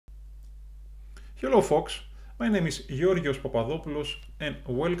Hello folks, my name is Georgios Papadopoulos and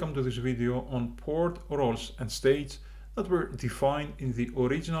welcome to this video on port roles and states that were defined in the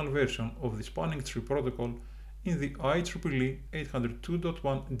original version of the spanning tree protocol in the IEEE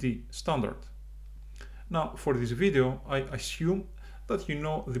 802.1D standard. Now for this video I assume that you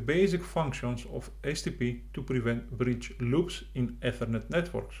know the basic functions of STP to prevent breach loops in Ethernet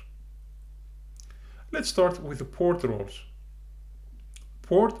networks. Let's start with the port roles.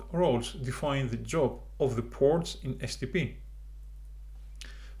 Port roles define the job of the ports in STP.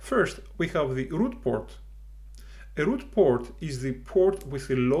 First, we have the root port. A root port is the port with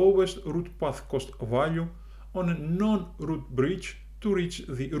the lowest root path cost value on a non-root bridge to reach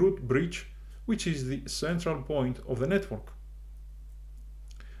the root bridge, which is the central point of the network.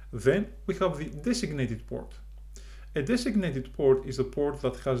 Then we have the designated port. A designated port is a port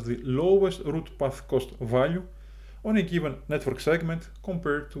that has the lowest root path cost value on a given network segment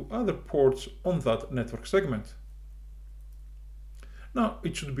compared to other ports on that network segment. Now,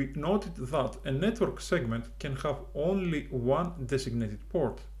 it should be noted that a network segment can have only one designated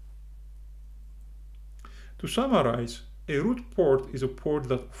port. To summarize, a root port is a port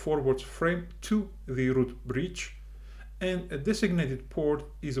that forwards frame to the root bridge, and a designated port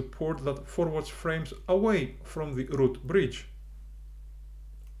is a port that forwards frames away from the root bridge.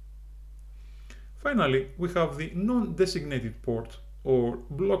 Finally, we have the non-designated port or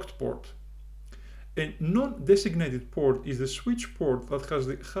blocked port. A non-designated port is the switch port that has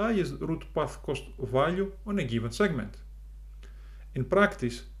the highest root path cost value on a given segment. In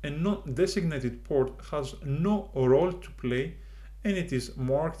practice, a non-designated port has no role to play and it is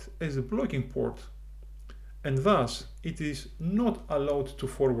marked as a blocking port, and thus it is not allowed to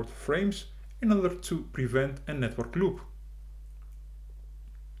forward frames in order to prevent a network loop.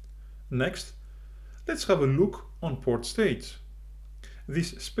 Next, let's have a look on port states.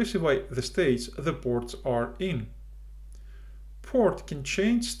 These specify the states the ports are in. Port can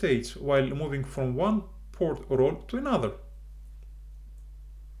change states while moving from one port role to another.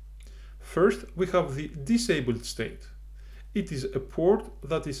 First, we have the disabled state. It is a port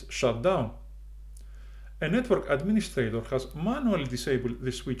that is shut down. A network administrator has manually disabled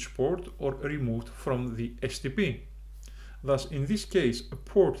the switch port or removed from the STP. Thus, in this case, a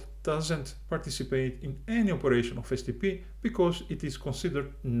port doesn't participate in any operation of STP because it is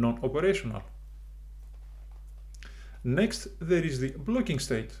considered non-operational. Next, there is the blocking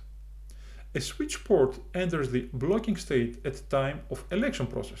state. A switch port enters the blocking state at the time of election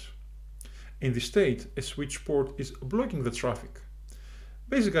process. In this state, a switch port is blocking the traffic.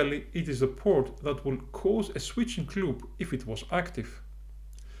 Basically, it is a port that will cause a switching loop if it was active.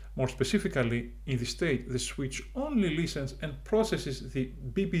 More specifically, in this state, the switch only listens and processes the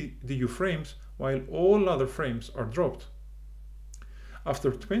BPDU frames while all other frames are dropped.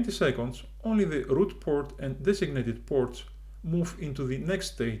 After 20 seconds, only the root port and designated ports move into the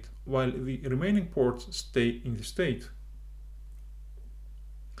next state, while the remaining ports stay in the state.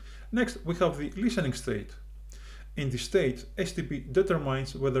 Next, we have the listening state. In this state, STP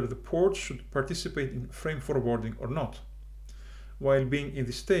determines whether the port should participate in frame forwarding or not. While being in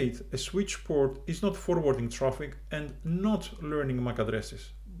this state, a switch port is not forwarding traffic and not learning MAC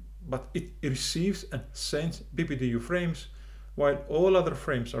addresses, but it receives and sends BPDU frames while all other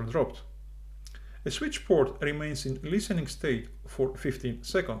frames are dropped. A switch port remains in listening state for 15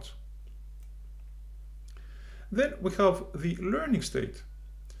 seconds. Then we have the learning state.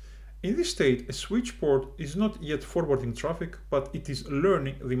 In this state, a switch port is not yet forwarding traffic, but it is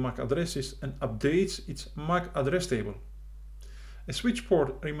learning the MAC addresses and updates its MAC address table. A switch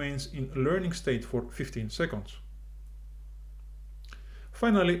port remains in learning state for 15 seconds.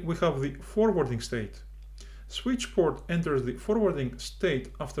 Finally, we have the forwarding state. Switch port enters the forwarding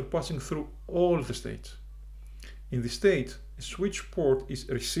state after passing through all the states. In this state, a switch port is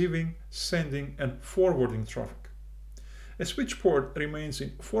receiving, sending, and forwarding traffic. A switch port remains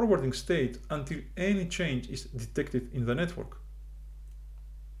in forwarding state until any change is detected in the network.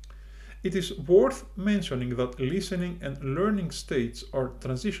 It is worth mentioning that listening and learning states are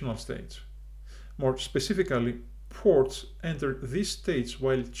transitional states. More specifically, ports enter these states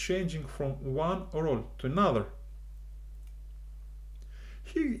while changing from one role to another.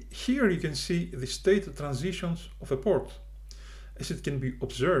 Here you can see the state transitions of a port. As it can be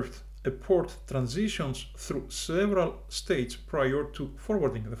observed, a port transitions through several states prior to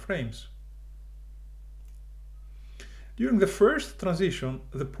forwarding the frames. During the first transition,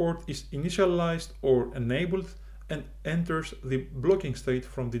 the port is initialized or enabled and enters the blocking state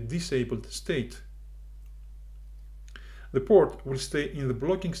from the disabled state. The port will stay in the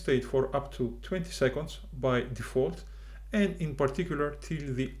blocking state for up to 20 seconds by default and in particular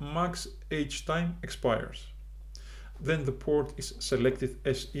till the max H time expires. Then the port is selected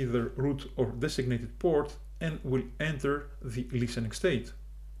as either root or designated port and will enter the listening state.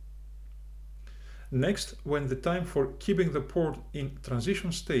 Next, when the time for keeping the port in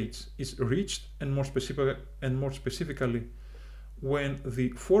transition states is reached, and more specifically when the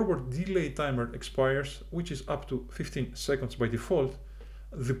forward delay timer expires, which is up to 15 seconds by default,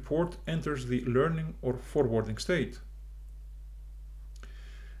 the port enters the learning or forwarding state.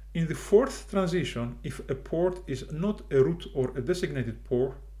 In the fourth transition, if a port is not a root or a designated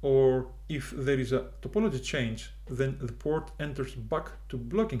port, or if there is a topology change, then the port enters back to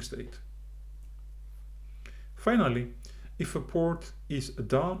blocking state. Finally, if a port is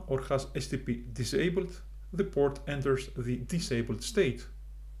down or has STP disabled, the port enters the disabled state.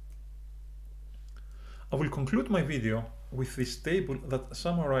 I will conclude my video with this table that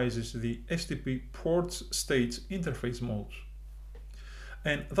summarizes the STP ports states interface modes.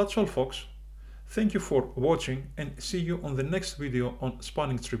 And that's all, folks. Thank you for watching and see you on the next video on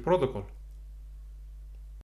Spanning Tree Protocol.